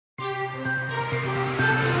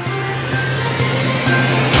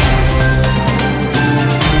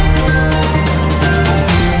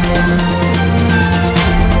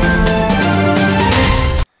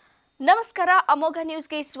ನಮಸ್ಕಾರ ಅಮೋಘ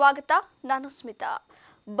ನ್ಯೂಸ್ಗೆ ಸ್ವಾಗತ. ನಾನು ಸ್ಮಿತಾ.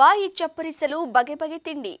 ಬಾಯಿ ಚಪ್ಪರಿಸಲು ಬಗೆ ಬಗೆ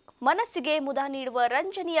ತಿಂಡಿ, ಮನಸ್ಸಿಗೆ ಮುದ ನೀಡುವ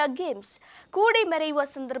ರಂಜನೀಯ ಗೇಮ್ಸ್ ಕೂಡಿ ಮೆರೆಯುವ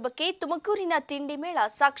ಸಂದರ್ಭಕ್ಕೆ ತುಮಕೂರಿನ ತಿಂಡಿ ಮೇಳ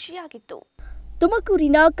ಸಾಕ್ಷಿಯಾಗಿತ್ತು.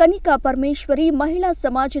 ತುಮಕೂರಿನ ಕನಿಕಾ ಪರಮೇಶ್ವರಿ ಮಹಿಳಾ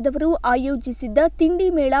ಸಮಾಜದವರು ಆಯೋಜಿಸಿದ್ದ ತಿಂಡಿ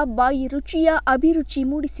ಮೇಳ ಬಾಯಿ ರುಚಿಯ ಅಭಿರುಚಿ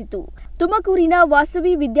ಮೂಡಿಸಿತು. ತುಮಕೂರಿನ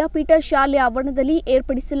ವಾಸವಿ ವಿದ್ಯಾಪೀಠ ಶಾಲೆ ಆವರಣದಲ್ಲಿ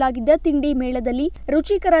ಏರ್ಪಡಿಸಲಾಗಿದ್ದ ತಿಂಡಿ ಮೇಳದಲ್ಲಿ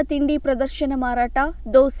ರುಚಿಕರ ತಿಂಡಿ ಪ್ರದರ್ಶನ ಮಾರಾಟ,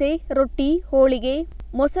 ದೋಸೆ, ರೊಟ್ಟಿ, ಹೋಳಿಗೆ,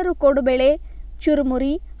 ಮೊಸರು ಕೋಡುಬಳೆ,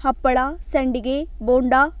 ಚುರುಮುರಿ, ಹಪ್ಪಳ, ಸಂಡಿಗೆ,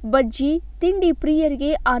 ಬೋಂಡಾ, ಬಜ್ಜಿ ತಿಂಡಿ ಪ್ರಿಯರಿಗೆ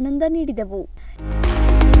ಆನಂದ ನೀಡಿದವು.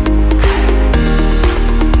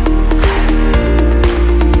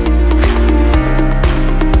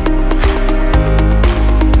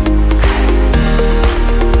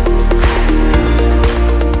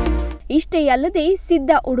 ಇಷ್ಟೇ ಅಲ್ಲದೆ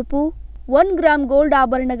ಸಿದ್ಧ ಉಡುಪು, 1 ಗ್ರಾಂ ಗೋಲ್ಡ್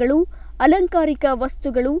ಆಭರಣಗಳು, ಅಲಂಕಾರಿಕ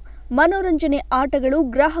ವಸ್ತುಗಳು, ಮನೋರಂಜನೆ ಆಟಗಳು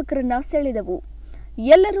ಗ್ರಾಹಕರನ್ನ ಸೆಳೆದವು.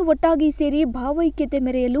 ಎಲ್ಲರೂ ಒಟ್ಟಾಗಿ ಸೇರಿ ಭಾವೈಕ್ಯತೆ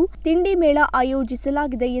ಮೆರೆಯಲು ತಿಂಡಿ ಮೇಳ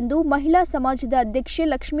ಆಯೋಜಿಸಲಾಗಿದೆ ಎಂದು ಮಹಿಳಾ ಸಮಾಜದ ಅಧ್ಯಕ್ಷೆ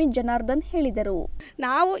ಲಕ್ಷ್ಮೀ ಜನಾರ್ದನ್ ಹೇಳಿದರು.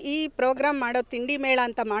 ನಾವು ಈ ಪ್ರೋಗ್ರಾಮ್ ಮಾಡೋ ತಿಂಡಿ ಮೇಳ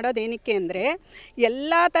ಅಂತ ಮಾಡೋದೇನಕ್ಕೆ ಅಂದರೆ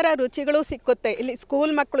ಎಲ್ಲ ಥರ ರುಚಿಗಳು ಸಿಕ್ಕುತ್ತೆ. ಇಲ್ಲಿ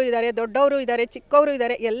ಸ್ಕೂಲ್ ಮಕ್ಕಳು ಇದ್ದಾರೆ, ದೊಡ್ಡವರು ಇದ್ದಾರೆ, ಚಿಕ್ಕವರು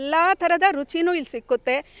ಇದ್ದಾರೆ, ಎಲ್ಲ ಥರದ ರುಚಿನೂ ಇಲ್ಲಿ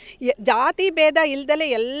ಸಿಕ್ಕುತ್ತೆ. ಜಾತಿ ಭೇದ ಇಲ್ದಲೆ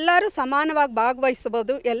ಎಲ್ಲರೂ ಸಮಾನವಾಗಿ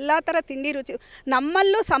ಭಾಗವಹಿಸ್ಬೋದು. ಎಲ್ಲ ಥರ ತಿಂಡಿ ರುಚಿ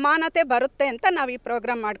ನಮ್ಮಲ್ಲೂ ಸಮಾನತೆ ಬರುತ್ತೆ ಅಂತ ನಾವು ಈ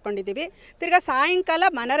ಪ್ರೋಗ್ರಾಮ್ ಮಾಡ್ಕೊಂಡಿದ್ದೀವಿ. ತಿರ್ಗಾ ಸಾಯಂಕಾಲ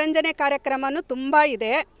ಮನರಂಜನೆ ಕಾರ್ಯಕ್ರಮನೂ ತುಂಬ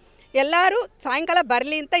ಇದೆ. ಎಲ್ಲರೂ ಸಾಯಂಕಾಲ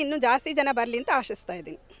ಬರಲಿ ಅಂತ, ಇನ್ನೂ ಜಾಸ್ತಿ ಜನ ಬರಲಿ ಅಂತ ಆಶಿಸ್ತಾ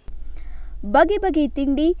ಇದ್ದೀನಿ. ಬಗೆ ಬಗೆ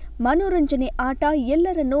ತಿಂಡಿ, ಮನೋರಂಜನೆ ಆಟ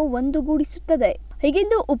ಎಲ್ಲರನ್ನೂ ಒಂದುಗೂಡಿಸುತ್ತದೆ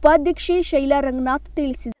ಹೀಗೆಂದು ಉಪಾಧ್ಯಕ್ಷೆ ಶೈಲಾ ರಂಗನಾಥ್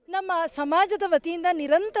ತಿಳಿಸಿದರು. ನಮ್ಮ ಸಮಾಜದ ವತಿಯಿಂದ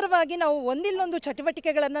ನಿರಂತರವಾಗಿ ನಾವು ಒಂದಿಲ್ಲೊಂದು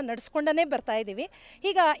ಚಟುವಟಿಕೆಗಳನ್ನು ನಡೆಸ್ಕೊಂಡೇ ಬರ್ತಾ ಇದ್ದೀವಿ.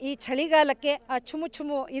 ಈಗ ಈ ಚಳಿಗಾಲಕ್ಕೆ ಆ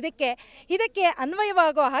ಚುಮು ಇದಕ್ಕೆ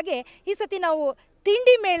ಅನ್ವಯವಾಗೋ ಹಾಗೆ ಈ ಸತಿ ನಾವು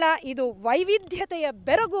ತಿಂಡಿ ಮೇಳ ಇದು ವೈವಿಧ್ಯತೆಯ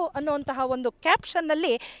ಬೆರಗು ಅನ್ನುವಂತಹ ಒಂದು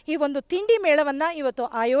ಕ್ಯಾಪ್ಷನ್ನಲ್ಲಿ ಈ ಒಂದು ತಿಂಡಿ ಮೇಳವನ್ನು ಇವತ್ತು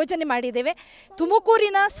ಆಯೋಜನೆ ಮಾಡಿದ್ದೇವೆ.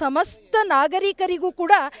 ತುಮಕೂರಿನ ಸಮಸ್ತ ನಾಗರಿಕರಿಗೂ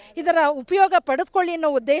ಕೂಡ ಇದರ ಉಪಯೋಗ ಪಡೆದುಕೊಳ್ಳಿ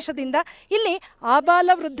ಅನ್ನೋ ಉದ್ದೇಶದಿಂದ ಇಲ್ಲಿ ಆಬಾಲ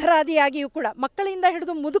ವೃದ್ಧರಾದಿಯಾಗಿಯೂ ಕೂಡ ಮಕ್ಕಳಿಂದ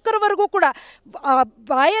ಹಿಡಿದು ಮುದುಕರವರೆಗೂ ಕೂಡ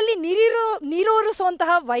ಬಾಯಲ್ಲಿ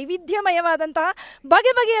ನೀರೂರಿಸುವಂತಹ ವೈವಿಧ್ಯಮಯವಾದಂತಹ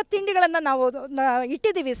ಬಗೆ ಬಗೆಯ ತಿಂಡಿಗಳನ್ನು ನಾವು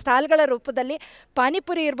ಇಟ್ಟಿದ್ದೀವಿ ಸ್ಟಾಲ್ಗಳ ರೂಪದಲ್ಲಿ.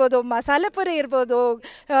 ಪಾನಿಪುರಿ ಇರ್ಬೋದು, ಮಸಾಲೆ ಪುರಿ ಇರ್ಬೋದು,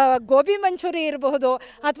 ಗೋಬಿ ಮಂಚೂರಿ ಇರ್ಬೋದು,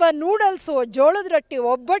 ಅಥವಾ ನೂಡಲ್ಸು, ಜೋಳದ ರೊಟ್ಟಿ,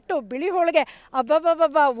 ಒಬ್ಬಟ್ಟು, ಬಿಳಿ ಹೋಳಿಗೆ,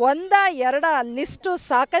 ಒಂದ ಎರಡ ಲಿಸ್ಟು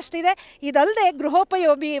ಸಾಕಷ್ಟಿದೆ. ಇದಲ್ಲದೆ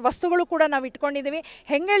ಗೃಹೋಪಯೋಗಿ ವಸ್ತುಗಳು ಕೂಡ ನಾವು ಇಟ್ಕೊಂಡಿದ್ದೀವಿ.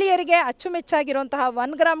 ಹೆಂಗಳಿಯರಿಗೆ ಅಚ್ಚುಮೆಚ್ಚಾಗಿರುವಂತಹ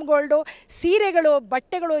 1 ಗ್ರಾಂ ಗೋಲ್ಡು, ಸೀರೆಗಳು,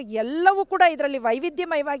 ಬಟ್ಟೆಗಳು ಎಲ್ಲವೂ ಕೂಡ ಇದರಲ್ಲಿ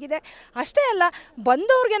ವೈವಿಧ್ಯಮಯವಾಗಿದೆ. ಅಷ್ಟೇ ಅಲ್ಲ,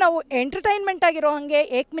 ಬಂದವ್ರಿಗೆ ನಾವು ಎಂಟರ್ಟೈನ್ಮೆಂಟ್ ಆಗಿರೋ ಹಾಗೆ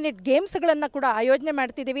 1 ಮಿನಿಟ್ ಗೇಮ್ಸ್ಗಳನ್ನು ಕೂಡ ಆಯೋಜನೆ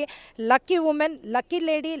ಮಾಡ್ತಿದ್ದೀವಿ. Lucky women, lucky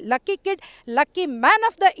lady, lucky kid, lucky man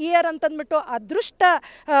of the year ಅಂತಂದ್ಬಿಟ್ಟು ಅದೃಷ್ಟ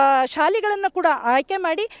ಶಾಲಿಗಳನ್ನು ಕೂಡ ಆಯ್ಕೆ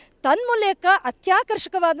ಮಾಡಿ ತನ್ಮೂಲಕ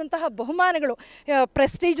ಅತ್ಯಾಕರ್ಷಕವಾದಂತಹ ಬಹುಮಾನಗಳು,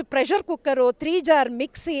 Prestige pressure cooker, 3 jar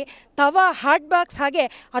mixie, ತವಾ, ಹಾಟ್ ಬಾಕ್ಸ್ ಹಾಗೆ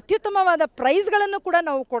ಅತ್ಯುತ್ತಮವಾದ ಪ್ರೈಸ್ಗಳನ್ನು ಕೂಡ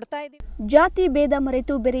ನಾವು ಕೊಡ್ತಾ ಇದ್ದೀವಿ. ಜಾತಿ ಭೇದ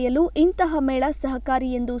ಮರೆತು ಬೆರೆಯಲು ಇಂತಹ ಮೇಳ ಸಹಕಾರಿ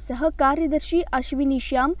ಎಂದು ಸಹ ಕಾರ್ಯದರ್ಶಿ ಅಶ್ವಿನಿ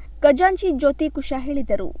ಶ್ಯಾಮ್, ಖಜಾಂಚಿ ಜ್ಯೋತಿ ಕುಶ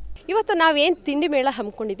ಹೇಳಿದರು. ಇವತ್ತು ನಾವೇನು ತಿಂಡಿ ಮೇಳ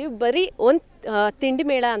ಹಮ್ಮಿಕೊಂಡಿದ್ದೀವಿ, ಬರೀ ಒಂದು ತಿಂಡಿ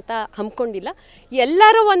ಮೇಳ ಅಂತ ಹಮ್ಮಿಕೊಂಡಿಲ್ಲ.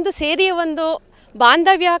 ಎಲ್ಲರೂ ಒಂದು ಸೇರಿ ಒಂದು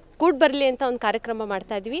ಬಾಂಧವ್ಯ ಕೂಡ್ ಬರಲಿ ಅಂತ ಒಂದು ಕಾರ್ಯಕ್ರಮ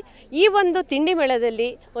ಮಾಡ್ತಾ ಇದ್ವಿ. ಈ ಒಂದು ತಿಂಡಿ ಮೇಳದಲ್ಲಿ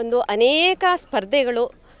ಒಂದು ಅನೇಕ ಸ್ಪರ್ಧೆಗಳು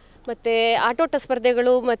ಮತ್ತು ಆಟೋಟ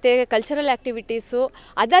ಸ್ಪರ್ಧೆಗಳು ಮತ್ತು ಕಲ್ಚರಲ್ ಆ್ಯಕ್ಟಿವಿಟೀಸು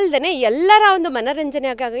ಅದಲ್ಲದೆ ಎಲ್ಲರ ಒಂದು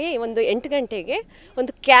ಮನರಂಜನೆಗಾಗಿ ಒಂದು 8 ಗಂಟೆಗೆ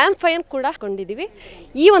ಒಂದು ಕ್ಯಾಂಪ್ ಫೈರ್ ಕೂಡ ಕೊಂಡಿದ್ದೀವಿ.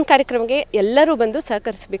 ಈ ಒಂದು ಕಾರ್ಯಕ್ರಮಕ್ಕೆ ಎಲ್ಲರೂ ಬಂದು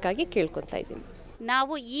ಸಹಕರಿಸಬೇಕಾಗಿ ಕೇಳ್ಕೊತಾ ಇದ್ದೀನಿ.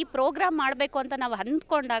 ನಾವು ಈ ಪ್ರೋಗ್ರಾಮ್ ಮಾಡಬೇಕು ಅಂತ ನಾವು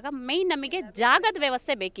ಅಂದ್ಕೊಂಡಾಗ ಮೇಯ್ನ್ ನಮಗೆ ಜಾಗದ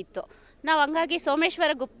ವ್ಯವಸ್ಥೆ ಬೇಕಿತ್ತು. ನಾವು ಹಂಗಾಗಿ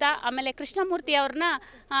ಸೋಮೇಶ್ವರ ಗುಪ್ತಾ ಆಮೇಲೆ ಕೃಷ್ಣಮೂರ್ತಿ ಅವ್ರನ್ನ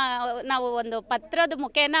ನಾವು ಒಂದು ಪತ್ರದ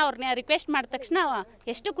ಮುಖೇನ ಅವ್ರನ್ನ ರಿಕ್ವೆಸ್ಟ್ ಮಾಡಿದ ತಕ್ಷಣ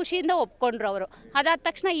ಎಷ್ಟು ಖುಷಿಯಿಂದ ಒಪ್ಕೊಂಡ್ರು ಅವರು. ಅದಾದ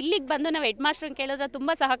ತಕ್ಷಣ ಇಲ್ಲಿಗೆ ಬಂದು ನಾವು ಹೆಡ್ ಮಾಸ್ಟ್ರನ್ನ ಕೇಳಿದ್ರೆ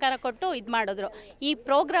ತುಂಬ ಸಹಕಾರ ಕೊಟ್ಟು ಇದು ಮಾಡಿದ್ರು. ಈ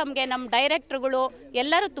ಪ್ರೋಗ್ರಾಮ್ಗೆ ನಮ್ಮ ಡೈರೆಕ್ಟ್ರುಗಳು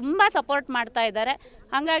ಎಲ್ಲರೂ ತುಂಬ ಸಪೋರ್ಟ್ ಮಾಡ್ತಾ ಇದ್ದಾರೆ.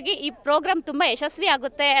 ಹಾಗಾಗಿ ಈ ಪ್ರೋಗ್ರಾಮ್ ತುಂಬ ಯಶಸ್ವಿ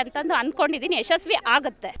ಆಗುತ್ತೆ ಅಂತಂದು ಅಂದ್ಕೊಂಡಿದ್ದೀನಿ. ಯಶಸ್ವಿ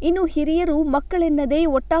ಆಗುತ್ತೆ. ಇನ್ನು ಹಿರಿಯರು ಮಕ್ಕಳೆನ್ನದೇ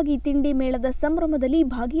ಒಟ್ಟಾಗಿ ತಿಂಡಿ ಮೇಳದ ಸಂಭ್ರಮದಲ್ಲಿ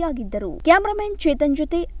ಭಾಗಿಯಾಗಿದ್ದರು. ಕ್ಯಾಮರಾಮನ್ ಚೇತನ್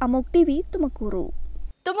ಜೊತೆ ಅಮೋಘ್ ಟಿವಿ, ತುಮಕೂರು.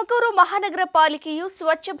 ತುಮಕೂರು ಮಹಾನಗರ ಪಾಲಿಕೆಯು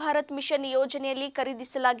ಸ್ವಚ್ಛ ಭಾರತ್ ಮಿಷನ್ ಯೋಜನೆಯಲ್ಲಿ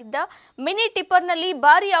ಖರೀದಿಸಲಾಗಿದ್ದ ಮಿನಿ ಟಿಪ್ಪರ್ನಲ್ಲಿ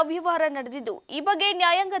ಭಾರೀ ಅವ್ಯವಹಾರ ನಡೆದಿದ್ದು, ಈ ಬಗ್ಗೆ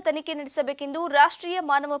ನ್ಯಾಯಾಂಗ ತನಿಖೆ ನಡೆಸಬೇಕೆಂದು ರಾಷ್ಟ್ರೀಯ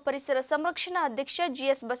ಮಾನವ ಪರಿಸರ ಸಂರಕ್ಷಣಾ ಅಧ್ಯಕ್ಷ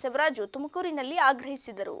ಜಿಎಸ್ ಬಸವರಾಜು ತುಮಕೂರಿನಲ್ಲಿ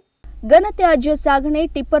ಆಗ್ರಹಿಸಿದರು. ಘನತ್ಯಾಜ್ಯ ಸಾಗಣೆ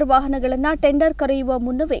ಟಿಪ್ಪರ್ ವಾಹನಗಳನ್ನು ಟೆಂಡರ್ ಕರೆಯುವ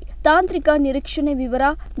ಮುನ್ನವೇ ತಾಂತ್ರಿಕ ನಿರೀಕ್ಷಣೆ ವಿವರ,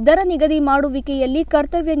 ದರ ನಿಗದಿ ಮಾಡುವಿಕೆಯಲ್ಲಿ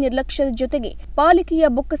ಕರ್ತವ್ಯ ನಿರ್ಲಕ್ಷ್ಯದ ಜೊತೆಗೆ ಪಾಲಿಕೆಯ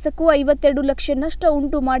ಬೊಕ್ಕಸಕ್ಕೂ 52 ಲಕ್ಷ ನಷ್ಟ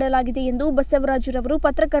ಉಂಟು ಮಾಡಲಾಗಿದೆ ಎಂದು ಬಸವರಾಜುರವರು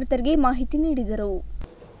ಪತ್ರಕರ್ತರಿಗೆ ಮಾಹಿತಿ ನೀಡಿದರು.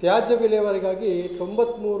 ತ್ಯಾಜ್ಯ ವಿಲೇವಾರಿಗಾಗಿ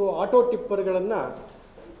 93 ಆಟೋ ಟಿಪ್ಪರ್ಗಳನ್ನು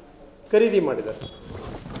ಖರೀದಿ ಮಾಡಿದ್ದಾರೆ.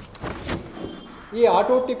 ಈ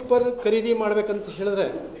ಆಟೋ ಟಿಪ್ಪರ್ ಖರೀದಿ ಮಾಡಬೇಕಂತ ಹೇಳಿದ್ರೆ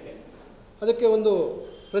ಅದಕ್ಕೆ ಒಂದು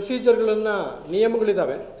ಪ್ರೊಸೀಜರ್ಗಳನ್ನು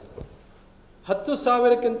ನಿಯಮಗಳಿದ್ದಾವೆ.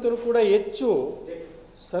 10,000ಕ್ಕಿಂತಲೂ ಕೂಡ ಹೆಚ್ಚು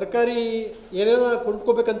ಸರ್ಕಾರಿ ಏನೇನೋ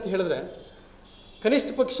ಕೊಂಡ್ಕೋಬೇಕಂತ ಹೇಳಿದ್ರೆ ಕನಿಷ್ಠ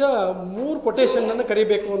ಪಕ್ಷ 3 ಕೊಟೇಶನನ್ನು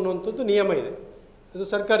ಕರಿಬೇಕು ಅನ್ನುವಂಥದ್ದು ನಿಯಮ ಇದೆ. ಇದು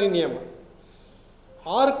ಸರ್ಕಾರಿ ನಿಯಮ.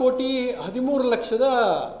 6,13,00,000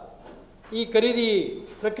 ಈ ಖರೀದಿ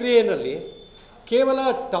ಪ್ರಕ್ರಿಯೆಯಲ್ಲಿ ಕೇವಲ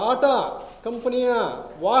ಟಾಟಾ ಕಂಪನಿಯ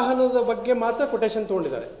ವಾಹನದ ಬಗ್ಗೆ ಮಾತ್ರ ಕೊಟೇಶನ್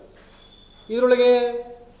ತೊಗೊಂಡಿದ್ದಾರೆ. ಇದರೊಳಗೆ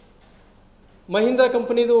ಮಹೀಂದ್ರ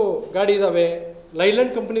ಕಂಪನಿದು ಗಾಡಿ ಇದ್ದಾವೆ,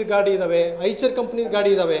 ಲೈಲ್ಯಾಂಡ್ ಕಂಪ್ನಿದ ಗಾಡಿ ಇದ್ದಾವೆ, ಐಚರ್ ಕಂಪ್ನಿದ ಗಾಡಿ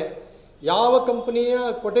ಇದ್ದಾವೆ. ಯಾವ ಕಂಪನಿಯ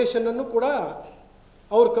ಕೊಟೇಶನನ್ನು ಕೂಡ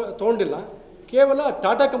ಅವರು ತೊಗೊಂಡಿಲ್ಲ, ಕೇವಲ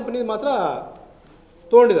ಟಾಟಾ ಕಂಪ್ನಿದು ಮಾತ್ರ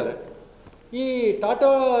ತೊಗೊಂಡಿದ್ದಾರೆ. ಈ ಟಾಟಾ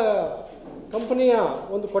ಕಂಪನಿಯ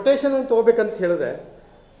ಒಂದು ಕೊಟೇಶನನ್ನು ತೊಗೋಬೇಕಂತ ಹೇಳಿದ್ರೆ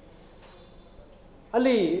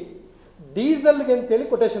ಅಲ್ಲಿ ಡೀಸೆಲ್ಗೆ ಅಂತೇಳಿ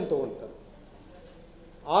ಕೊಟೇಶನ್ ತೊಗೊಳ್ತಾರೆ.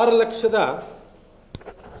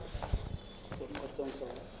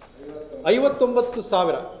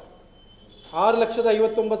 6,59,000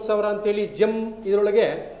 6,59,000 ಅಂತೇಳಿ ಜಮ್ ಇದರೊಳಗೆ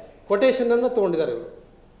ಕೊಟೇಶನನ್ನು ತೊಗೊಂಡಿದ್ದಾರೆ ಇವರು.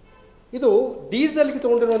 ಇದು ಡೀಸೆಲ್ಗೆ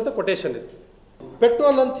ತೊಗೊಂಡಿರುವಂಥ ಕೊಟೇಶನ್ ಇದು.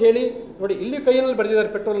 ಪೆಟ್ರೋಲ್ ಅಂತ ಹೇಳಿ ನೋಡಿ, ಇಲ್ಲಿ ಕೈಯಲ್ಲಿ ಬರೆದಿದ್ದಾರೆ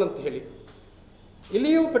ಪೆಟ್ರೋಲ್ ಅಂತ ಹೇಳಿ,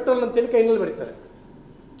 ಇಲ್ಲಿಯೂ ಪೆಟ್ರೋಲ್ ಅಂತೇಳಿ ಕೈನಲ್ಲಿ ಬರೀತಾರೆ.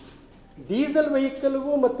 ಡೀಸೆಲ್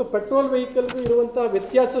ವೆಹಿಕಲ್ಗೂ ಮತ್ತು ಪೆಟ್ರೋಲ್ ವೆಹಿಕಲ್ಗೂ ಇರುವಂಥ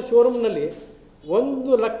ವ್ಯತ್ಯಾಸ ಶೋರೂಮ್ನಲ್ಲಿ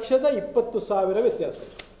 1,20,000 ವ್ಯತ್ಯಾಸ.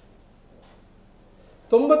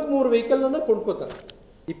 93 ವೆಹಿಕಲ್ನನ್ನು ಕೊಂಡ್ಕೋತಾರೆ.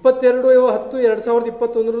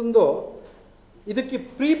 22/10/2021 ಇದಕ್ಕೆ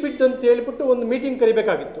ಪ್ರೀ ಬಿಡ್ ಅಂತ ಹೇಳಿಬಿಟ್ಟು ಒಂದು ಮೀಟಿಂಗ್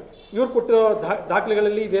ಕರಿಬೇಕಾಗಿತ್ತು. ಇವ್ರು ಕೊಟ್ಟಿರೋ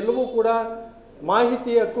ದಾಖಲೆಗಳಲ್ಲಿ ಇದೆಲ್ಲವೂ ಕೂಡ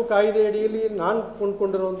ಮಾಹಿತಿ ಹಕ್ಕು ಕಾಯ್ದೆ ಅಡಿಯಲ್ಲಿ ನಾನು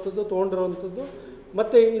ಕೊಂಡ್ಕೊಂಡಿರುವಂಥದ್ದು, ತೊಗೊಂಡಿರುವಂಥದ್ದು.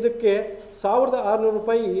 ಮತ್ತು ಇದಕ್ಕೆ 1,600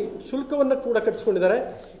 ರೂಪಾಯಿ ಶುಲ್ಕವನ್ನು ಕೂಡ ಕಟ್ಟಿಸ್ಕೊಂಡಿದ್ದಾರೆ.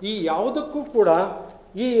 ಈ ಯಾವುದಕ್ಕೂ ಕೂಡ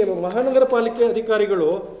ಈ ಮಹಾನಗರ ಪಾಲಿಕೆ ಅಧಿಕಾರಿಗಳು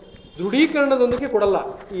ದೃಢೀಕರಣದೊಂದಿಗೆ ಕೊಡಲ್ಲ.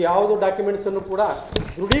 ಈ ಯಾವುದು ಡಾಕ್ಯುಮೆಂಟ್ಸನ್ನು ಕೂಡ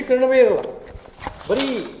ದೃಢೀಕರಣವೇ ಇರಲ್ಲ, ಬರೀ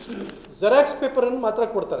ಜೆರಾಕ್ಸ್ ಪೇಪರನ್ನು ಮಾತ್ರ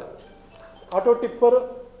ಕೊಡ್ತಾರೆ. ಆಟೋ ಟಿಪ್ಪರ್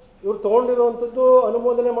ಇವರು ತೊಗೊಂಡಿರುವಂಥದ್ದು,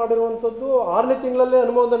 ಅನುಮೋದನೆ ಮಾಡಿರುವಂಥದ್ದು 6ನೇ ತಿಂಗಳಲ್ಲೇ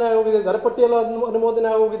ಅನುಮೋದನೆ ಆಗೋಗಿದೆ, ದರಪಟ್ಟಿಯೆಲ್ಲ ಅನುಮೋದನೆ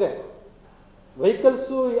ಆಗೋಗಿದೆ.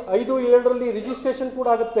 ವೆಹಿಕಲ್ಸು 5/7 ರಿಜಿಸ್ಟ್ರೇಷನ್ ಕೂಡ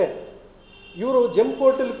ಆಗುತ್ತೆ. ಇವರು ಜಮ್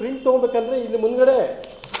ಕೋರ್ಟಲ್ಲಿ ಪ್ರಿಂಟ್ ತೊಗೊಬೇಕಂದ್ರೆ ಇಲ್ಲಿ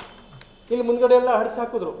ಮುಂದ್ಗಡೆ ಎಲ್ಲ ಹಡಿಸಿ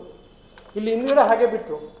ಹಾಕಿದ್ರು, ಇಲ್ಲಿ ಹಿಂದ್ಗಡೆ ಹಾಗೆ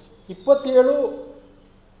ಬಿಟ್ಟರು.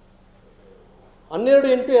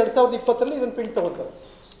 27/12/2020 ಇದನ್ನು ಪ್ರಿಂಟ್ ತೊಗೊತಾರೆ.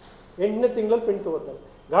 8ನೇ ತಿಂಗಳಲ್ಲಿ ಪ್ರಿಂಟ್ ತೊಗೋತಾರೆ.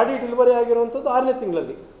 ಗಾಡಿ ಡೆಲಿವರಿ ಆಗಿರುವಂಥದ್ದು 6ನೇ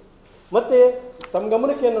ತಿಂಗಳಲ್ಲಿ. ಮತ್ತು ತಮ್ಮ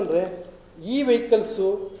ಗಮನಕ್ಕೆ ಏನಂದರೆ ಈ ವೆಹಿಕಲ್ಸು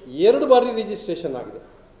 2 ಬಾರಿ ರಿಜಿಸ್ಟ್ರೇಷನ್ ಆಗಿದೆ.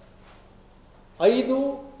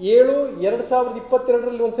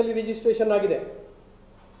 5/7/2022 ಒಂದ್ಸಲಿ ರಿಜಿಸ್ಟ್ರೇಷನ್ ಆಗಿದೆ.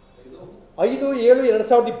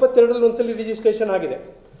 5/7/2022 ಒಂದ್ಸಲಿ ರಿಜಿಸ್ಟ್ರೇಷನ್ ಆಗಿದೆ.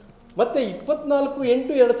 ಮತ್ತು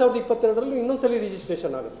 24/8/2022 ಇನ್ನೊಂದ್ಸಲಿ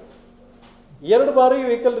ರಿಜಿಸ್ಟ್ರೇಷನ್ ಆಗುತ್ತೆ. 2 ಬಾರಿ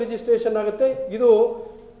ವೆಹಿಕಲ್ ರಿಜಿಸ್ಟ್ರೇಷನ್ ಆಗುತ್ತೆ. ಇದು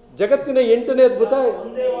ಜಗತ್ತಿನ 8ನೇ ಅದ್ಭುತ.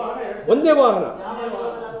 ಒಂದೇ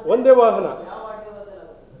ವಾಹನ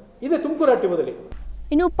ಇದೆ ತುಮಕೂರು ಆಟಿವದಲ್ಲಿ.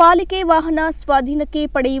 ಇನ್ನು ಪಾಲಿಕೆ ವಾಹನ ಸ್ವಾಧೀನಕ್ಕೆ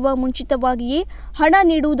ಪಡೆಯುವ ಮುಂಚಿತವಾಗಿಯೇ ಹಣ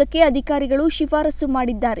ನೀಡುವುದಕ್ಕೆ ಅಧಿಕಾರಿಗಳು ಶಿಫಾರಸು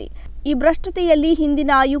ಮಾಡಿದ್ದಾರೆ. ಈ ಭ್ರಷ್ಟತೆಯಲ್ಲಿ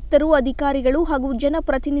ಹಿಂದಿನ ಆಯುಕ್ತರು, ಅಧಿಕಾರಿಗಳು ಹಾಗೂ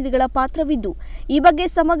ಜನಪ್ರತಿನಿಧಿಗಳ ಪಾತ್ರವಿದ್ದು ಈ ಬಗ್ಗೆ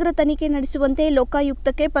ಸಮಗ್ರ ತನಿಖೆ ನಡೆಸುವಂತೆ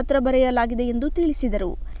ಲೋಕಾಯುಕ್ತಕ್ಕೆ ಪತ್ರ ಬರೆಯಲಾಗಿದೆ ಎಂದು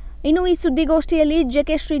ತಿಳಿಸಿದರು. ಇನ್ನು ಈ ಸುದ್ದಿಗೋಷ್ಠಿಯಲ್ಲಿ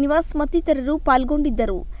ಜೆಕೆ ಶ್ರೀನಿವಾಸ್ ಮತ್ತಿತರರು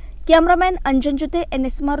ಪಾಲ್ಗೊಂಡಿದ್ದರು. ಕ್ಯಾಮರಾಮನ್ ಅಂಜನ್ ಜೊತೆ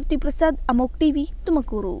ಎನ್ಎಸ್ ಮಾರುತಿ ಪ್ರಸಾದ್, ಅಮೋಘ್ ಟಿವಿ,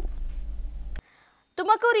 ತುಮಕೂರು.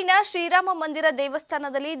 ತುಮಕೂರಿನ ಶ್ರೀರಾಮ ಮಂದಿರ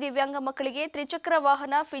ದೇವಸ್ಥಾನದಲ್ಲಿ ದಿವ್ಯಾಂಗ ಮಕ್ಕಳಿಗೆ ತ್ರಿಚಕ್ರ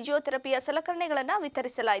ವಾಹನ, ಫಿಜಿಯೋಥೆರಪಿಯ ಸಲಕರಣೆಗಳನ್ನು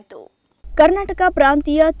ವಿತರಿಸಲಾಯಿತು. ಕರ್ನಾಟಕ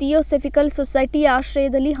ಪ್ರಾಂತೀಯ ಥಿಯೋಸೆಫಿಕಲ್ ಸೊಸೈಟಿಯ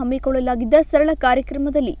ಆಶ್ರಯದಲ್ಲಿ ಹಮ್ಮಿಕೊಳ್ಳಲಾಗಿದ್ದ ಸರಳ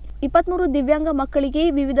ಕಾರ್ಯಕ್ರಮದಲ್ಲಿ 23 ದಿವ್ಯಾಂಗ ಮಕ್ಕಳಿಗೆ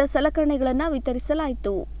ವಿವಿಧ ಸಲಕರಣೆಗಳನ್ನು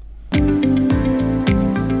ವಿತರಿಸಲಾಯಿತು.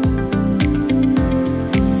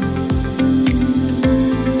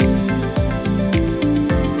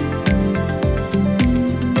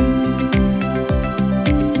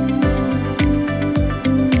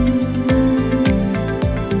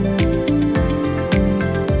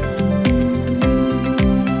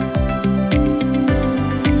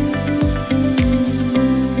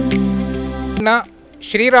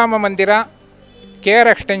 ಶ್ರೀರಾಮ ಮಂದಿರ ಕೇರ್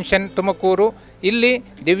ಎಕ್ಸ್ಟೆನ್ಷನ್ ತುಮಕೂರು, ಇಲ್ಲಿ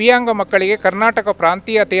ದಿವ್ಯಾಂಗ ಮಕ್ಕಳಿಗೆ ಕರ್ನಾಟಕ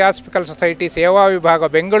ಪ್ರಾಂತೀಯ ಥಿಯಾಸಫಿಕಲ್ ಸೊಸೈಟಿ ಸೇವಾ ವಿಭಾಗ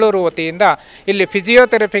ಬೆಂಗಳೂರು ವತಿಯಿಂದ ಇಲ್ಲಿ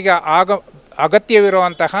ಫಿಸಿಯೋಥೆರಪಿಗೆ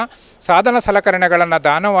ಅಗತ್ಯವಿರುವಂತಹ ಸಾಧನ ಸಲಕರಣೆಗಳನ್ನು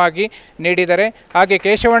ದಾನವಾಗಿ ನೀಡಿದರೆ. ಹಾಗೆ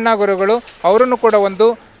ಕೇಶವಣ್ಣ ಗುರುಗಳು ಅವರನ್ನು ಕೂಡ ಒಂದು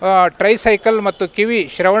ಟ್ರೈಸೈಕಲ್ ಮತ್ತು ಕಿವಿ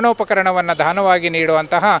ಶ್ರವಣೋಪಕರಣವನ್ನು ದಾನವಾಗಿ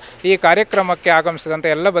ನೀಡುವಂತಹ ಈ ಕಾರ್ಯಕ್ರಮಕ್ಕೆ ಆಗಮಿಸಿದಂಥ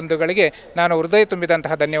ಎಲ್ಲ ಬಂಧುಗಳಿಗೆ ನಾನು ಹೃದಯ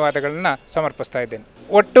ತುಂಬಿದಂತಹ ಧನ್ಯವಾದಗಳನ್ನು ಸಮರ್ಪಿಸ್ತಾ ಇದ್ದೇನೆ.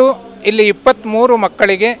 ಒಟ್ಟು ಇಲ್ಲಿ 23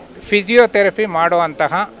 ಮಕ್ಕಳಿಗೆ ಫಿಸಿಯೋಥೆರಪಿ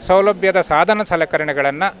ಮಾಡುವಂತಹ ಸೌಲಭ್ಯದ ಸಾಧನ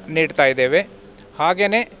ಸಲಕರಣೆಗಳನ್ನು ನೀಡ್ತಾ ಇದ್ದೇವೆ.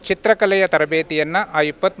 ಹಾಗೆಯೇ ಚಿತ್ರಕಲೆಯ ತರಬೇತಿಯನ್ನು ಆ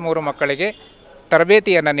 23 ಮಕ್ಕಳಿಗೆ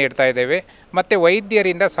ತರಬೇತಿಯನ್ನು ನೀಡ್ತಾ ಇದ್ದೇವೆ. ಮತ್ತು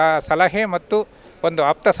ವೈದ್ಯರಿಂದ ಸಲಹೆ ಮತ್ತು ಒಂದು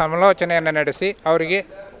ಆಪ್ತ ಸಮಾಲೋಚನೆಯನ್ನು ನಡೆಸಿ ಅವರಿಗೆ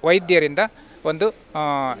ವೈದ್ಯರಿಂದ ಒಂದು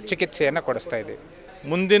ಚಿಕಿತ್ಸೆಯನ್ನು ಕೊಡಿಸ್ತಾ ಇದ್ದೀವಿ.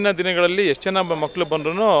 ಮುಂದಿನ ದಿನಗಳಲ್ಲಿ ಎಷ್ಟು ಜನ ಮಕ್ಕಳು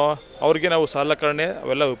ಬಂದ್ರೂ ಅವ್ರಿಗೆ ನಾವು ಸಲಕರಣೆ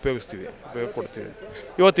ಅವೆಲ್ಲ ಉಪಯೋಗ ಕೊಡ್ತೀವಿ.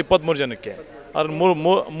 ಇವತ್ತು 23 ಜನಕ್ಕೆ ಅದ್ರ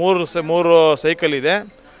ಮೂರು ಸೈಕಲ್ ಇದೆ.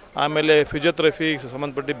 ಆಮೇಲೆ ಫಿಸಿಯೋಥೆರಪಿಗೆ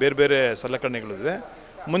ಸಂಬಂಧಪಟ್ಟು ಬೇರೆ ಬೇರೆ ಸಲಕರಣೆಗಳಿವೆ.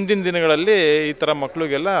 ಮುಂದಿನ ದಿನಗಳಲ್ಲಿ ಈ ಥರ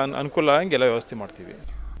ಮಕ್ಕಳಿಗೆಲ್ಲ ಅನುಕೂಲ ಆಗಂಗೆಲ್ಲ ವ್ಯವಸ್ಥೆ ಮಾಡ್ತೀವಿ.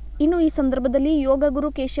 ಇನ್ನು ಈ ಸಂದರ್ಭದಲ್ಲಿ ಯೋಗ ಗುರು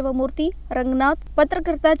ಕೇಶವಮೂರ್ತಿ, ರಂಗನಾಥ್,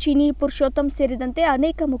 ಪತ್ರಕರ್ತ ಚೀನಿ ಪುರುಷೋತ್ತಮ್ ಸೇರಿದಂತೆ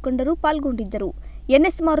ಅನೇಕ ಮುಖಂಡರು ಪಾಲ್ಗೊಂಡಿದ್ದರು.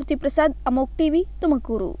 N S Maruti Prasad, Amogh TV,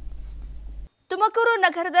 Tumakuru. ತುಮಕೂರು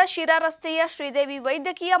ನಗರದ ಶಿರಾ ರಸ್ತೆಯ ಶ್ರೀದೇವಿ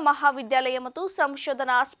ವೈದ್ಯಕೀಯ ಮಹಾವಿದ್ಯಾಲಯ ಮತ್ತು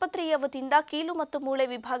ಸಂಶೋಧನಾ ಆಸ್ಪತ್ರೆಯ ವತಿಯಿಂದ ಕೀಲು ಮತ್ತು ಮೂಳೆ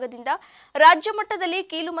ವಿಭಾಗದಿಂದ ರಾಜ್ಯ ಮಟ್ಟದಲ್ಲಿ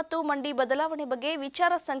ಕೀಲು ಮತ್ತು ಮಂಡಿ ಬದಲಾವಣೆ ಬಗ್ಗೆ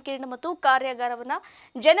ವಿಚಾರ ಸಂಕಿರಣ ಮತ್ತು ಕಾರ್ಯಾಗಾರವನ್ನು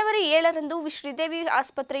ಜನವರಿ 7ರಂದು ಶ್ರೀದೇವಿ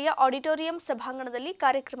ಆಸ್ಪತ್ರೆಯ ಆಡಿಟೋರಿಯಂ ಸಭಾಂಗಣದಲ್ಲಿ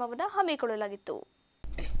ಕಾರ್ಯಕ್ರಮವನ್ನು ಹಮ್ಮಿಕೊಳ್ಳಲಾಗಿತ್ತು.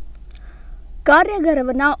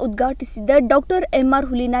 ಕಾರ್ಯಾಗಾರವನ್ನು ಉದ್ಘಾಟಿಸಿದ್ದ ಡಾಕ್ಟರ್ ಎಂಆರ್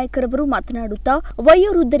ಹುಲಿನಾಯ್ಕರವರು ಮಾತನಾಡುತ್ತಾ,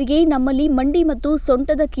 ವಯೋವೃದ್ಧರಿಗೆ ನಮ್ಮಲ್ಲಿ ಮಂಡಿ ಮತ್ತು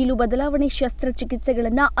ಸೊಂಟದ ಕೀಲು ಬದಲಾವಣೆ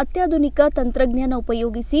ಶಸ್ತ್ರಚಿಕಿತ್ಸೆಗಳನ್ನು ಅತ್ಯಾಧುನಿಕ ತಂತ್ರಜ್ಞಾನ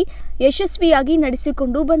ಉಪಯೋಗಿಸಿ ಯಶಸ್ವಿಯಾಗಿ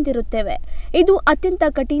ನಡೆಸಿಕೊಂಡು ಬಂದಿರುತ್ತೇವೆ. ಇದು ಅತ್ಯಂತ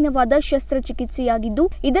ಕಠಿಣವಾದ ಶಸ್ತ್ರಚಿಕಿತ್ಸೆಯಾಗಿದ್ದು,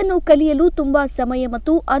 ಇದನ್ನು ಕಲಿಯಲು ತುಂಬಾ ಸಮಯ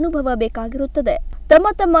ಮತ್ತು ಅನುಭವ ಬೇಕಾಗಿರುತ್ತದೆ.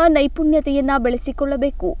 ತಮ್ಮ ನೈಪುಣ್ಯತೆಯನ್ನ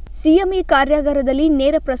ಬೆಳೆಸಿಕೊಳ್ಳಬೇಕು. ಸಿಎಂಇ ಕಾರ್ಯಾಗಾರದಲ್ಲಿ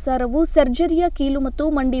ನೇರ ಪ್ರಸಾರವು ಸರ್ಜರಿಯ ಕೀಲು ಮತ್ತು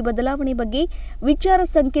ಮಂಡಿ ಬದಲಾವಣೆ ಬಗ್ಗೆ ವಿಚಾರ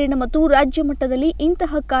ಸಂಕಿರಣ ಮತ್ತು ರಾಜ್ಯ ಮಟ್ಟದಲ್ಲಿ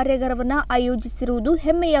ಇಂತಹ ಕಾರ್ಯಾಗಾರವನ್ನು ಆಯೋಜಿಸಿರುವುದು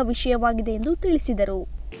ಹೆಮ್ಮೆಯ ವಿಷಯವಾಗಿದೆ ಎಂದು ತಿಳಿಸಿದರು.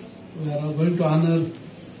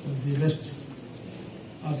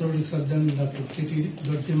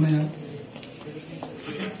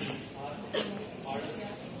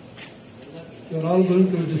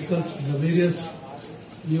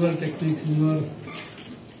 newer techniques, newer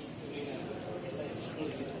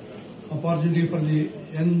opportunity for the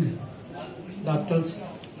young doctors.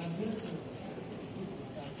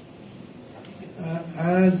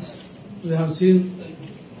 As we have seen,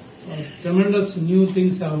 tremendous new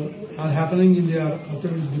things are happening in the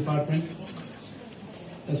orthopedics department,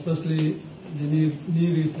 especially the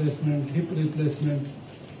knee replacement, hip replacement,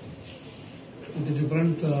 with the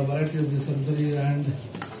different variety of the surgery and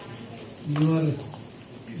newer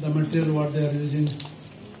the material what they are using,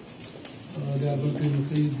 they are going to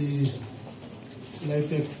increase the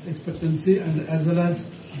life expectancy and as well as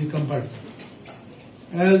the comfort.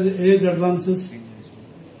 As age advances,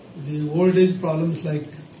 the old age problems like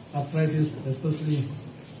arthritis, especially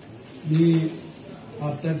knee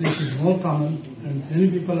arthritis, is more common and many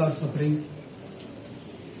people are suffering.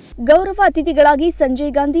 ಗೌರವ ಅತಿಥಿಗಳಾಗಿ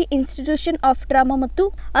Sanjay Gandhi institution of trauma ಮತ್ತು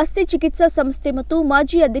ಅಸ್ಥಿ ಚಿಕಿತ್ಸಾ ಸಂಸ್ಥೆ ಮತ್ತು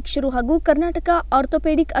ಮಾಜಿ ಅಧ್ಯಕ್ಷರು ಹಾಗೂ ಕರ್ನಾಟಕ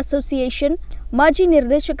ಆರ್ಥೋಪೆಡಿಕ್ ಅಸೋಸಿಯೇಷನ್ ಮಾಜಿ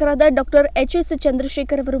ನಿರ್ದೇಶಕರಾದ ಡಾಕ್ಟರ್ ಎಚ್ಎಸ್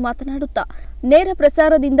ಚಂದ್ರಶೇಖರ್ ಅವರು ಮಾತನಾಡುತ್ತಾ, ನೇರ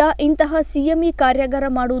ಪ್ರಸಾರದಿಂದ ಇಂತಹ ಸಿಎಂಇ ಕಾರ್ಯಾಗಾರ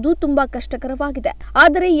ಮಾಡುವುದು ತುಂಬಾ ಕಷ್ಟಕರವಾಗಿದೆ.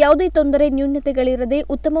 ಆದರೆ ಯಾವುದೇ ತೊಂದರೆ ನ್ಯೂನತೆಗಳಿರದೆ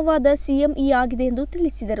ಉತ್ತಮವಾದ ಸಿಎಂಇ ಆಗಿದೆ ಎಂದು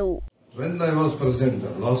ತಿಳಿಸಿದರು. When I was president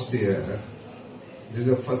last year, this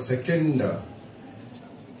is the second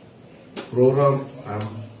program I am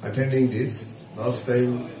attending this. Last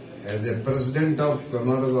time as a president of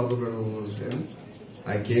Karnataka Orthopedic Association,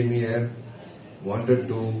 I came here, wanted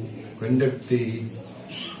to conduct the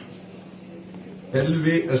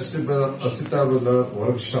pelvic acetabular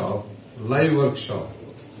workshop, live workshop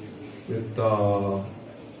with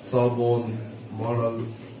sawbone model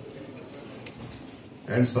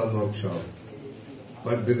hands-on workshop.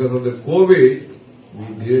 But because of the COVID, we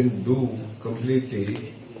didn't do completely.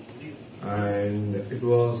 And it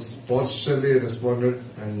was partially responded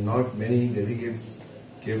and not many delegates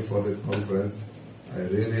came for the conference. I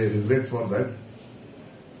really regret for that.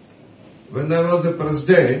 When I was the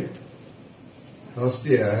president last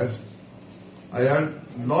year, I had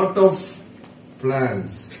lot of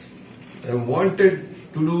plans. I wanted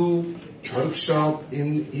to do workshop in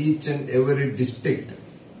each and every district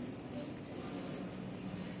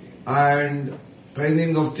and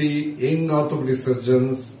training of the young orthopedic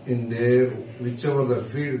surgeons in their whichever the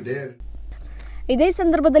field there. ಇದೇ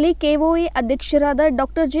ಸಂದರ್ಭದಲ್ಲಿ KOA ಅಧ್ಯಕ್ಷರಾದ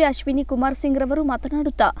doctor J Ashwini Kumar Singh ರವರು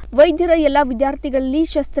ಮಾತನಾಡುತ್ತಾ, ವೈದ್ಯರ ಎಲ್ಲಾ ವಿದ್ಯಾರ್ಥಿಗಳಲ್ಲಿ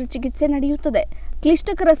ಶಸ್ತ್ರಚಿಕಿತ್ಸೆ ನಡೆಯುತ್ತದೆ.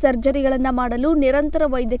 ಕ್ಲಿಷ್ಟಕರ ಸರ್ಜರಿಗಳನ್ನು ಮಾಡಲು ನಿರಂತರ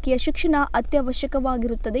ವೈದ್ಯಕೀಯ ಶಿಕ್ಷಣ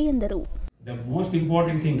ಅತ್ಯವಶ್ಯಕವಾಗಿರುತ್ತದೆ ಎಂದರು. The most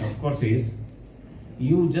important thing, of course, is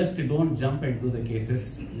you just don't jump and do the cases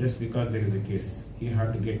just because there is a case. You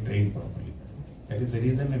have to get trained properly. That is the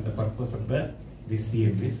reason and the purpose of this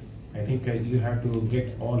CMBs. I think you have to get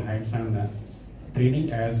all hands-on training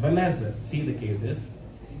as well as see the cases.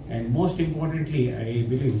 And most importantly,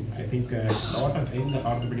 I think a lot of young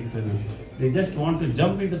orthopedic surgeons, they just want to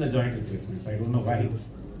jump into the joint replacements. I don't know why.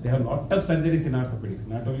 They have a lot of surgeries in orthopedics,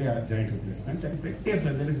 not only joint replacements. There are plenty of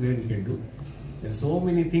surgeries where you can do. There are so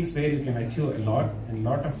many things where you can achieve a lot, and a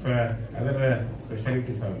lot of other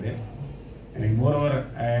specialties are there. And moreover,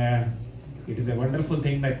 it is a wonderful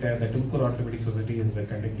thing that the Tumakuru Orthopedic Society is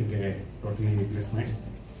conducting a total knee replacement.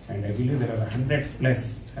 And I believe there are 100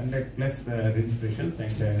 plus registrations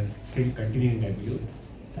and still continuing, I believe.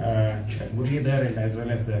 Muridhar and as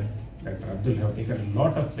well as Dr. Abdul have taken a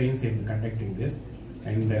lot of pains in conducting this,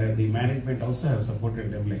 and the management also have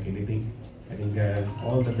supported them like anything. I think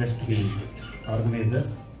all the best to the organizers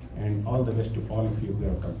and all the best to all of you who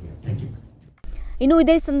have come here. Thank you. ಇನ್ನು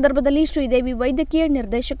ಇದೇ ಸಂದರ್ಭದಲ್ಲಿ ಶ್ರೀದೇವಿ ವೈದ್ಯಕೀಯ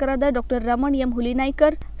ನಿರ್ದೇಶಕರಾದ doctor Raman M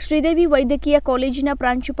Hulinaikar, Sridevi ವೈದ್ಯಕೀಯ ಕಾಲೇಜಿನ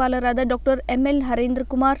ಪ್ರಾಂಶುಪಾಲರಾದ doctor ML Harendra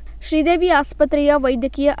Kumar, Sridevi ಆಸ್ಪತ್ರೆಯ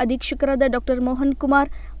ವೈದ್ಯಕೀಯ ಅಧೀಕ್ಷಕರಾದ ಡಾಕ್ಟರ್ ಮೋಹನ್ ಕುಮಾರ್,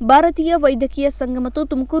 ಭಾರತೀಯ ವೈದ್ಯಕೀಯ ಸಂಘ ಮತ್ತು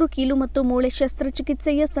ತುಮಕೂರು ಕೀಲು ಮತ್ತು ಮೂಳೆ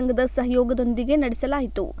ಶಸ್ತ್ರಚಿಕಿತ್ಸೆಯ ಸಂಘದ ಸಹಯೋಗದೊಂದಿಗೆ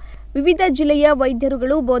ನಡೆಸಲಾಯಿತು. ವಿವಿಧ ಜಿಲ್ಲೆಯ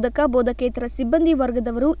ವೈದ್ಯರುಗಳು, ಬೋಧಕೇತರ ಸಿಬ್ಬಂದಿ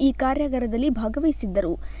ವರ್ಗದವರು ಈ ಕಾರ್ಯಾಗಾರದಲ್ಲಿ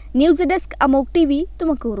ಭಾಗವಹಿಸಿದ್ದರು. News desk Amogh TV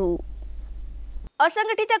Tumakuru.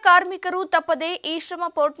 ಅಸಂಘಟಿತ ಕಾರ್ಮಿಕರು ತಪ್ಪದೆ ಈ ಶ್ರಮ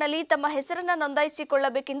ಪೋರ್ಟ್ನಲ್ಲಿ ತಮ್ಮ ಹೆಸರನ್ನು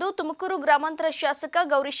ನೋಂದಾಯಿಸಿಕೊಳ್ಳಬೇಕೆಂದು ತುಮಕೂರು ಗ್ರಾಮಾಂತರ ಶಾಸಕ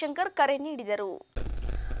ಗೌರಿಶಂಕರ್ ಕರೆ ನೀಡಿದರು.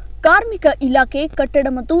 ಕಾರ್ಮಿಕ ಇಲಾಖೆ, ಕಟ್ಟಡ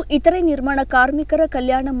ಮತ್ತು ಇತರೆ ನಿರ್ಮಾಣ ಕಾರ್ಮಿಕರ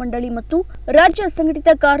ಕಲ್ಯಾಣ ಮಂಡಳಿ ಮತ್ತು ರಾಜ್ಯ ಅಸಂಘಟಿತ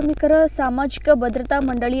ಕಾರ್ಮಿಕರ ಸಾಮಾಜಿಕ ಭದ್ರತಾ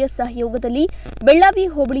ಮಂಡಳಿಯ ಸಹಯೋಗದಲ್ಲಿ ಬೆಳ್ಳಾವಿ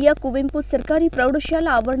ಹೋಬಳಿಯ ಕುವೆಂಪು ಸರ್ಕಾರಿ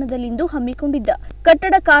ಪ್ರೌಢಶಾಲಾ ಆವರಣದಲ್ಲಿಂದು ಹಮ್ಮಿಕೊಂಡಿದ್ದ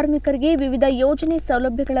ಕಟ್ಟಡ ಕಾರ್ಮಿಕರಿಗೆ ವಿವಿಧ ಯೋಜನೆ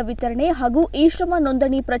ಸೌಲಭ್ಯಗಳ ವಿತರಣೆ ಹಾಗೂ ಈ ಶ್ರಮ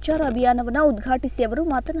ನೋಂದಣಿ ಪ್ರಚಾರ ಅಭಿಯಾನವನ್ನು ಉದ್ಘಾಟಿಸಿ ಅವರು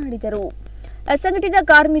ಮಾತನಾಡಿದರು. ಅಸಂಘಟಿತ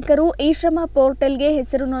ಕಾರ್ಮಿಕರು ಈ ಶ್ರಮ ಪೋರ್ಟಲ್ಗೆ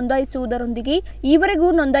ಹೆಸರು ನೋಂದಾಯಿಸುವುದರೊಂದಿಗೆ ಈವರೆಗೂ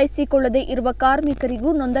ನೋಂದಾಯಿಸಿಕೊಳ್ಳದೇ ಇರುವ ಕಾರ್ಮಿಕರಿಗೂ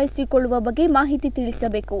ನೋಂದಾಯಿಸಿಕೊಳ್ಳುವ ಬಗ್ಗೆ ಮಾಹಿತಿ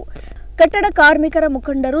ತಿಳಿಸಬೇಕು. ಕಟ್ಟಡ ಕಾರ್ಮಿಕರ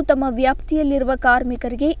ಮುಖಂಡರು ತಮ್ಮ ವ್ಯಾಪ್ತಿಯಲ್ಲಿರುವ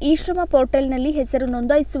ಕಾರ್ಮಿಕರಿಗೆ ಈ ಶ್ರಮ ಪೋರ್ಟಲ್ನಲ್ಲಿ ಹೆಸರು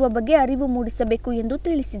ನೋಂದಾಯಿಸುವ ಬಗ್ಗೆ ಅರಿವು ಮೂಡಿಸಬೇಕು ಎಂದು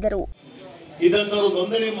ತಿಳಿಸಿದರು. ಇದನ್ನು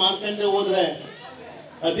ನೋಂದಣಿ ಮಾಡ್ಕೊಂಡೇ ಹೋದ್ರೆ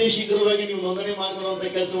ಅತಿ ಶೀಘ್ರವಾಗಿ ನೀವು ನೋಂದಣಿ ಮಾಡಿಕೊಳ್ಳುವಂತ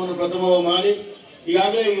ಕೆಲಸವನ್ನು ಪ್ರಥಮವಾಗಿ ಮಾಡಿ,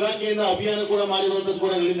 ಈಗಾಗಲೇ ಇಲಾಖೆಯಿಂದ ಅಭಿಯಾನ ಕೂಡ ಮಾಡಿರುವಂತದ್ದು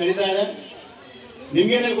ಕೂಡ ಇಲ್ಲಿ ನಡೀತಾ ಇದೆ.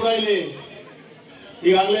 ನಿಮ್ಗೇನೆ ಕೂಡ ಇಲ್ಲಿ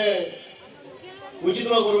ಈಗಾಗಲೇ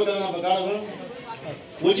ಉಚಿತವಾಗಿ ಕೊಡಬೇಕಾದ್ರೆ ನಮ್ಮ ಕಾರ್ಡ್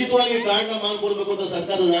ಉಚಿತವಾಗಿ ಕಾರ್ಡ್ನ ಮಾಡಿಕೊಡ್ಬೇಕು ಅಂತ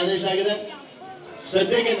ಸರ್ಕಾರದ ಆದೇಶ ಆಗಿದೆ.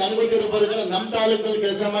 ಸದ್ಯಕ್ಕೆ ನನಗೆ ಗೊತ್ತಿರೋ ಪ್ರಕಾರ ನಮ್ಮ ತಾಲೂಕಿನಲ್ಲಿ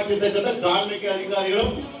ಕೆಲಸ ಮಾಡ್ತಿರ್ತಕ್ಕಂಥ ಕಾರ್ಮಿಕ ಅಧಿಕಾರಿಗಳು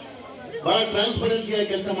ಬಹಳ ಟ್ರಾನ್ಸ್ಪರೆನ್ಸಿಯಾಗಿ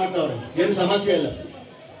ಕೆಲಸ ಮಾಡ್ತಾವ್ರೆ, ಏನು ಸಮಸ್ಯೆ ಇಲ್ಲ.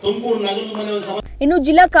 ತುಮಕೂರು ನಗರದ ಮನೆ ಇನ್ನು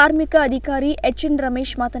ಜಿಲ್ಲಾ ಕಾರ್ಮಿಕ ಅಧಿಕಾರಿ ಎಚ್ಎನ್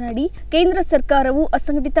ರಮೇಶ್ ಮಾತನಾಡಿ, ಕೇಂದ್ರ ಸರ್ಕಾರವು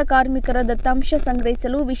ಅಸಂಘಟಿತ ಕಾರ್ಮಿಕರ ದತ್ತಾಂಶ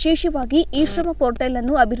ಸಂಗ್ರಹಿಸಲು ವಿಶೇಷವಾಗಿ ಈ ಶ್ರಮ ಪೋರ್ಟಲ್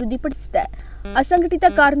ಅನ್ನು ಅಭಿವೃದ್ಧಿಪಡಿಸಿದೆ. ಅಸಂಘಟಿತ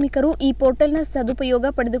ಕಾರ್ಮಿಕರು ಈ ಪೋರ್ಟಲ್ನ ಸದುಪಯೋಗ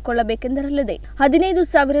ಪಡೆದುಕೊಳ್ಳಬೇಕೆಂದರಲ್ಲದೆ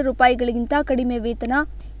 15,000 ರೂಪಾಯಿಗಳಿಗಿಂತ ಕಡಿಮೆ ವೇತನ,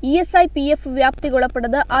 ಇಎಸ್ಐ, ಪಿಎಫ್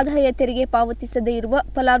ವ್ಯಾಪ್ತಿಗೊಳಪಡದ ಆದಾಯ ತೆರಿಗೆ ಪಾವತಿಸದೇ ಇರುವ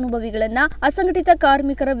ಫಲಾನುಭವಿಗಳನ್ನು ಅಸಂಘಟಿತ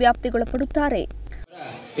ಕಾರ್ಮಿಕರ ವ್ಯಾಪ್ತಿಗೊಳಪಡುತ್ತಾರೆ.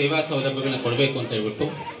 ಸೇವಾ ಸೌಲಭ್ಯಗಳನ್ನ ಕೊಡಬೇಕು ಅಂತ ಹೇಳ್ಬಿಟ್ಟು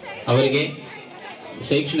ಅವರಿಗೆ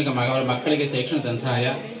ಶೈಕ್ಷಣಿಕ ಅವರ ಮಕ್ಕಳಿಗೆ ಶೈಕ್ಷಣಿಕ ಧನ ಸಹಾಯ,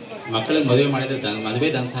 ಮಕ್ಕಳಿಗೆ ಮದುವೆ ಮಾಡಿದ ಮದುವೆ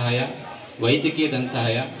ಧನ ಸಹಾಯ, ವೈದ್ಯಕೀಯ ಧನ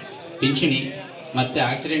ಸಹಾಯ, ಪಿಂಚಣಿ ಮತ್ತು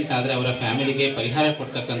ಆಕ್ಸಿಡೆಂಟ್ ಆದರೆ ಅವರ ಫ್ಯಾಮಿಲಿಗೆ ಪರಿಹಾರ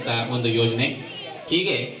ಕೊಡ್ತಕ್ಕಂಥ ಒಂದು ಯೋಜನೆ,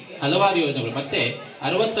 ಹೀಗೆ ಹಲವಾರು ಯೋಜನೆಗಳು, ಮತ್ತು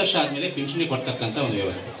 60 ವರ್ಷ ಆದಮೇಲೆ ಪಿಂಚಣಿ ಕೊಡ್ತಕ್ಕಂಥ ಒಂದು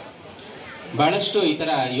ವ್ಯವಸ್ಥೆ, ಭಾಳಷ್ಟು ಈ ಥರ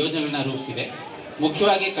ಯೋಜನೆಗಳನ್ನ ರೂಪಿಸಿದೆ.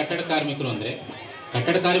 ಮುಖ್ಯವಾಗಿ ಕಟ್ಟಡ ಕಾರ್ಮಿಕರು ಅಂದರೆ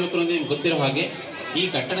ನಿಮ್ಗೆ ಗೊತ್ತಿರೋ ಹಾಗೆ ಈ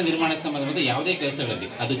ಕಟ್ಟಡ ನಿರ್ಮಾಣ ಸಂಬಂಧವಾದ ಯಾವುದೇ ಕೆಲಸಗಳಲ್ಲಿ,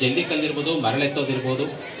 ಅದು ಜಲ್ಲಿ ಕಲ್ಲಿರ್ಬೋದು, ಮರಳೆತ್ತೋದಿರ್ಬೋದು,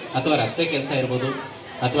 ಅಥವಾ ರಸ್ತೆ ಕೆಲಸ ಇರ್ಬೋದು,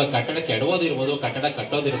 ಅಥವಾ ಕಟ್ಟಡ ಕೆಡವೋದಿರ್ಬೋದು, ಕಟ್ಟಡ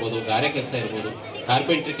ಕಟ್ಟೋದಿರ್ಬೋದು, ಗಾರೆ ಕೆಲಸ ಇರ್ಬೋದು,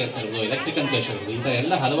 ಕಾರ್ಪೆಂಟ್ರಿ ಕೆಲಸ ಇರ್ಬೋದು, ಎಲೆಕ್ಟ್ರಿಕಲ್ ಕೆಲಸ ಇರ್ಬೋದು, ಇಂಥ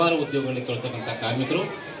ಎಲ್ಲ ಹಲವಾರು ಉದ್ಯೋಗಗಳಿಗೆ ಕೊಡ್ತಕ್ಕಂಥ ಕಾರ್ಮಿಕರು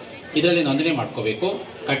ಇದರಲ್ಲಿ ನೋಂದಣಿ ಮಾಡ್ಕೋಬೇಕು.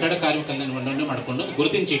 ಕಟ್ಟಡ ಕಾರ್ಮಿಕರನ್ನ ನೋಂದಣಿ ಮಾಡಿಕೊಂಡು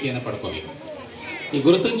ಗುರುತಿನ ಚೀಟಿಯನ್ನು ಪಡ್ಕೋಬೇಕು. ಈ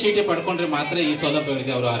ಗುರುತಿನ ಚೀಟಿ ಪಡ್ಕೊಂಡ್ರೆ ಮಾತ್ರ ಈ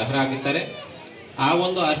ಸೌಲಭ್ಯಗಳಿಗೆ ಅವರು ಅರ್ಹರಾಗಿರ್ತಾರೆ. ಆ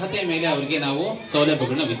ಒಂದು ಅರ್ಹತೆಯ ಮೇಲೆ ಅವರಿಗೆ ನಾವು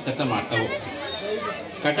ಸೌಲಭ್ಯಗಳನ್ನ ವಿಸ್ತರಣೆ ಮಾಡ್ತಾ ಹೋಗ್ತೀವಿ.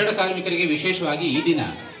 ಕಟ್ಟಡ ಕಾರ್ಮಿಕರಿಗೆ ವಿಶೇಷವಾಗಿ ಈ ದಿನ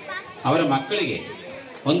ಅವರ ಮಕ್ಕಳಿಗೆ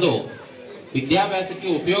ಒಂದು ವಿದ್ಯಾಭ್ಯಾಸಕ್ಕೆ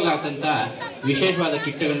ಉಪಯೋಗ ಆಗ್ತಂಥ ವಿಶೇಷವಾದ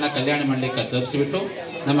ಕಿಟ್ಗಳನ್ನ ಕಲ್ಯಾಣ ಮಂಡಳಿಗೆ ತಲುಪಿಸಿಬಿಟ್ಟು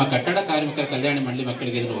ನಮ್ಮ ಕಟ್ಟಡ ಕಾರ್ಮಿಕರ ಕಲ್ಯಾಣ ಮಂಡಳಿ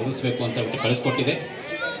ಮಕ್ಕಳಿಗೆ ಇದನ್ನು ಒದಗಿಸಬೇಕು ಅಂತ ಬಿಟ್ಟು ಕಳಿಸ್ಕೊಟ್ಟಿದೆ.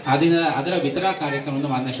 ಅದರ ವಿತರಣಾ ಕಾರ್ಯಕ್ರಮವನ್ನು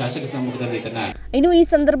ಮಾನ್ಯ ಶಾಸಕ ಸಮ್ಮುಖದಲ್ಲಿ ಇನ್ನು ಈ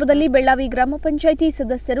ಸಂದರ್ಭದಲ್ಲಿ ಬೆಳ್ಳಾವಿ ಗ್ರಾಮ ಪಂಚಾಯಿತಿ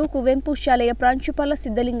ಸದಸ್ಯರು, ಕುವೆಂಪು ಶಾಲೆಯ ಪ್ರಾಂಶುಪಾಲ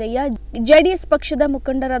ಸಿದ್ದಲಿಂಗಯ್ಯ, ಜೆಡಿಎಸ್ ಪಕ್ಷದ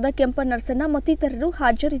ಮುಖಂಡರಾದ ಕೆಂಪನರಸಣ್ಣ ಮತ್ತಿತರರು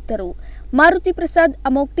ಹಾಜರಿದ್ದರು. ಮಾರುತಿ ಪ್ರಸಾದ್,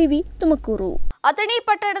 ಅಮೋಘ್ ಟಿವಿ, ತುಮಕೂರು. ಅಥಣಿ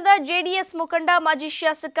ಪಟ್ಟಣದ ಜೆಡಿಎಸ್ ಮುಖಂಡ ಮಾಜಿ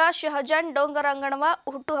ಶಾಸಕ ಶಹಜಾನ್ ಡೋಂಗರಂಗಣವ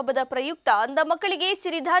ಹುಟ್ಟುಹಬ್ಬದ ಪ್ರಯುಕ್ತ ಅಂಧ ಮಕ್ಕಳಿಗೆ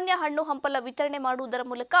ಸಿರಿಧಾನ್ಯ, ಹಣ್ಣು ಹಂಪಲ ವಿತರಣೆ ಮಾಡುವುದರ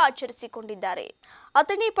ಮೂಲಕ ಆಚರಿಸಿಕೊಂಡಿದ್ದಾರೆ.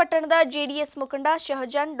 ಅಥಣಿ ಪಟ್ಟಣದ ಜೆಡಿಎಸ್ ಮುಖಂಡ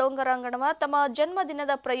ಶಹಜಾನ್ ಡೋಂಗರಂಗಣವ ತಮ್ಮ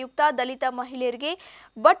ಜನ್ಮದಿನದ ಪ್ರಯುಕ್ತ ದಲಿತ ಮಹಿಳೆಯರಿಗೆ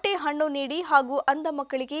ಬಟ್ಟೆ, ಹಣ್ಣು ನೀಡಿ ಹಾಗೂ ಅಂಧ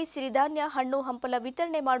ಮಕ್ಕಳಿಗೆ ಸಿರಿಧಾನ್ಯ, ಹಣ್ಣು ಹಂಪಲ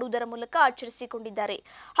ವಿತರಣೆ ಮಾಡುವುದರ ಮೂಲಕ ಆಚರಿಸಿಕೊಂಡಿದ್ದಾರೆ.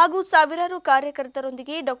 ಹಾಗೂ ಸಾವಿರಾರು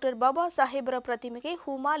ಕಾರ್ಯಕರ್ತರೊಂದಿಗೆ ಡಾಕ್ಟರ್ ಬಾಬಾ ಸಾಹೇಬರ ಪ್ರತಿಮೆಗೆ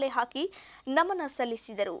ಹೂಮಾಲೆ ಹಾಕಿ ನಮನ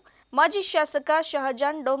ಸಲ್ಲಿಸಿದರು. ಮಾಜಿ ಶಾಸಕ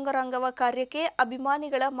ಶಹಜಾನ್ ಡೋಂಗರಂಗವ ಕಾರ್ಯಕ್ಕೆ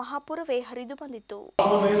ಅಭಿಮಾನಿಗಳ ಮಹಾಪುರವೇ ಹರಿದು ಬಂದಿತ್ತು.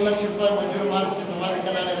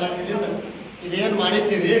 ಇದೇನು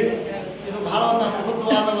ಮಾಡಿದ್ದೀವಿ, ಇದು ಬಹಳ ಒಂದು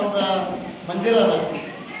ಅದ್ಭುತವಾದ ಒಂದು ಮಂದಿರ ಅದ.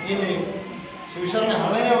 ಇಲ್ಲಿ ಶಿವಶರಣ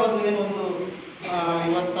ಹಳೆಯ ಒಂದು ಏನೊಂದು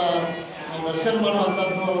ಇವತ್ತ ದರ್ಶನ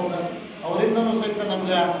ಮಾಡುವಂಥದ್ದು, ಅವರಿಂದನೂ ಸಹಿತ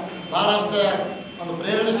ನಮ್ಗೆ ಬಹಳಷ್ಟು ಒಂದು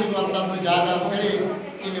ಪ್ರೇರಣೆ ಸಿಗುವಂಥದ್ದು ಜಾಗ ಅಂತೇಳಿ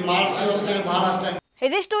ಇಲ್ಲಿ ಮಾಡ್ತೀವಿ ಅಂತೇಳಿ ಬಹಳಷ್ಟು.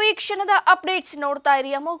 ಇದಿಷ್ಟು ಈ ಕ್ಷಣದ ಅಪ್ಡೇಟ್ಸ್. ನೋಡ್ತಾ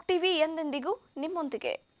ಇರಿ ಅಮೋಘ್ ಟಿವಿ, ಎಂದೆಂದಿಗೂ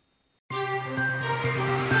ನಿಮ್ಮೊಂದಿಗೆ.